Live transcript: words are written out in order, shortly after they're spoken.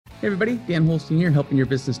Hey everybody, Dan Holstein here, helping your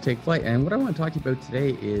business take flight. And what I want to talk to you about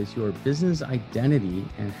today is your business identity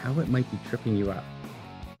and how it might be tripping you up.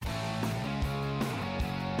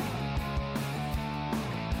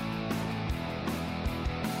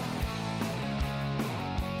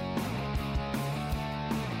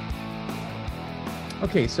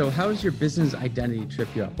 Okay, so how does your business identity trip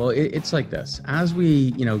you up? Well, it's like this. As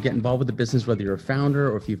we, get involved with the business, whether you're a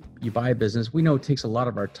founder or if you buy a business, we know it takes a lot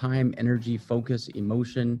of our time, energy, focus,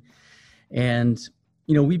 emotion, and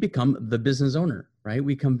we become the business owner, right?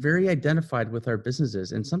 We become very identified with our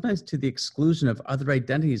businesses, and sometimes to the exclusion of other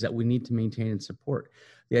identities that we need to maintain and support.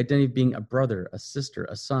 The identity of being a brother, a sister,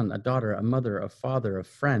 a son, a daughter, a mother, a father, a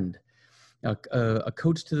friend, a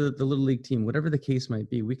coach to the Little League team, whatever the case might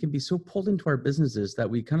be. We can be so pulled into our businesses that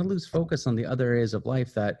we kind of lose focus on the other areas of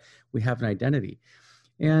life that we have an identity.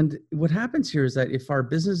 And what happens here is that if our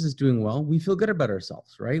business is doing well, we feel good about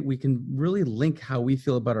ourselves, right? We can really link how we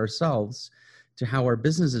feel about ourselves to how our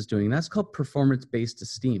business is doing. That's called performance-based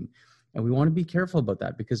esteem. And we want to be careful about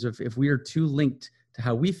that, because if we are too linked to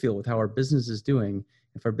how we feel with how our business is doing,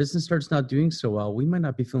 if our business starts not doing so well, we might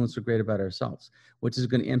not be feeling so great about ourselves, which is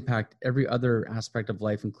going to impact every other aspect of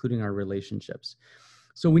life, including our relationships.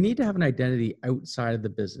 So we need to have an identity outside of the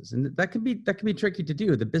business. And that can be tricky to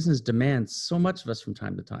do. The business demands so much of us from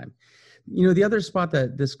time to time. The other spot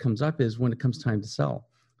that this comes up is when it comes time to sell.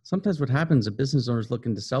 Sometimes what happens, a business owner is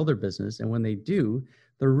looking to sell their business, and when they do,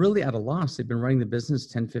 they're really at a loss. They've been running the business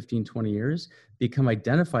 10, 15, 20 years, become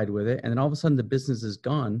identified with it, and then all of a sudden the business is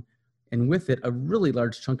gone, and with it, a really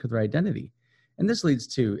large chunk of their identity. And this leads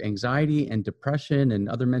to anxiety and depression and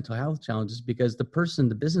other mental health challenges, because the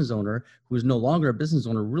business owner, who is no longer a business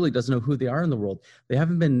owner, really doesn't know who they are in the world. They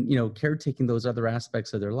haven't been, caretaking those other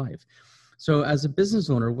aspects of their life. So as a business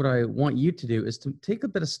owner, what I want you to do is to take a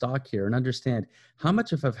bit of stock here and understand how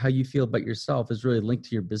much of how you feel about yourself is really linked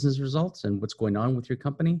to your business results and what's going on with your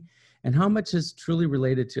company, and how much is truly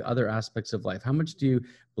related to other aspects of life. How much do you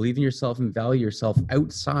believe in yourself and value yourself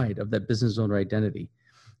outside of that business owner identity?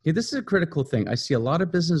 Okay, this is a critical thing. I see a lot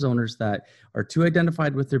of business owners that are too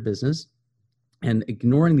identified with their business and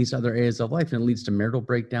ignoring these other areas of life, and it leads to marital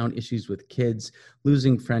breakdown, issues with kids,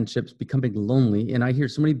 losing friendships, becoming lonely. And I hear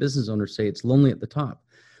so many business owners say it's lonely at the top.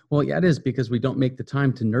 Well, yeah, it is, because we don't make the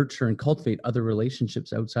time to nurture and cultivate other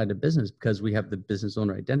relationships outside of business because we have the business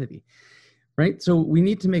owner identity, right? So we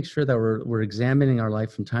need to make sure that we're examining our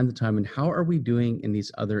life from time to time, and how are we doing in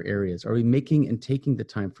these other areas? Are we making and taking the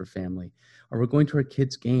time for family? Are we going to our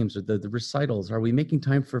kids' games or the recitals? Are we making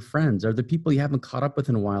time for friends? Are the people you haven't caught up with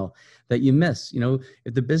in a while that you miss?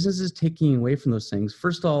 If the business is taking away from those things,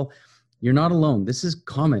 first of all, you're not alone. This is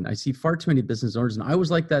common. I see far too many business owners, and I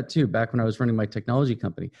was like that too back when I was running my technology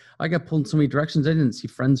company. I got pulled in so many directions. I didn't see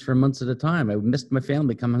friends for months at a time. I missed my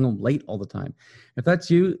family, coming home late all the time. If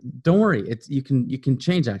that's you, don't worry. You can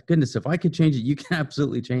change that. Goodness, if I could change it, you can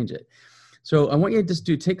absolutely change it. So I want you to just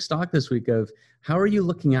take stock this week of how are you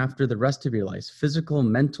looking after the rest of your life, physical,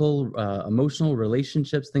 mental, emotional,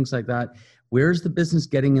 relationships, things like that. Where's the business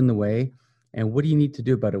getting in the way? And what do you need to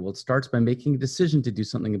do about it? Well, it starts by making a decision to do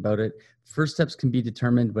something about it. First steps can be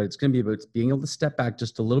determined, but it's going to be about being able to step back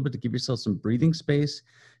just a little bit to give yourself some breathing space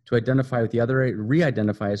to identify with the other,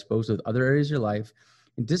 re-identify, I suppose, with other areas of your life,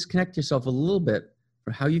 and disconnect yourself a little bit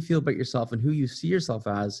from how you feel about yourself and who you see yourself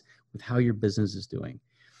as with how your business is doing.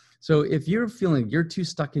 So if you're feeling you're too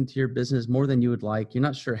stuck into your business more than you would like, you're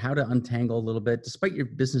not sure how to untangle a little bit, despite your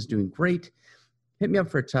business doing great, hit me up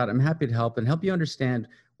for a chat. I'm happy to help you understand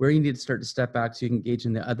where you need to start to step back so you can engage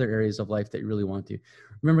in the other areas of life that you really want to.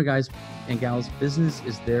 Remember, guys and gals, business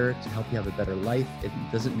is there to help you have a better life. It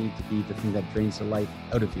doesn't need to be the thing that drains the life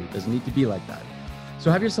out of you. It doesn't need to be like that.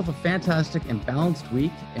 So have yourself a fantastic and balanced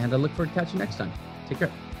week, and I look forward to catching you next time. Take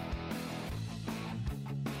care.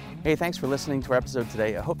 Hey, thanks for listening to our episode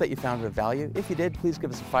today. I hope that you found it of value. If you did, please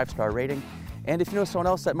give us a 5-star rating. And if you know someone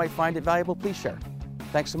else that might find it valuable, please share.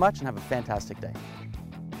 Thanks so much, and have a fantastic day.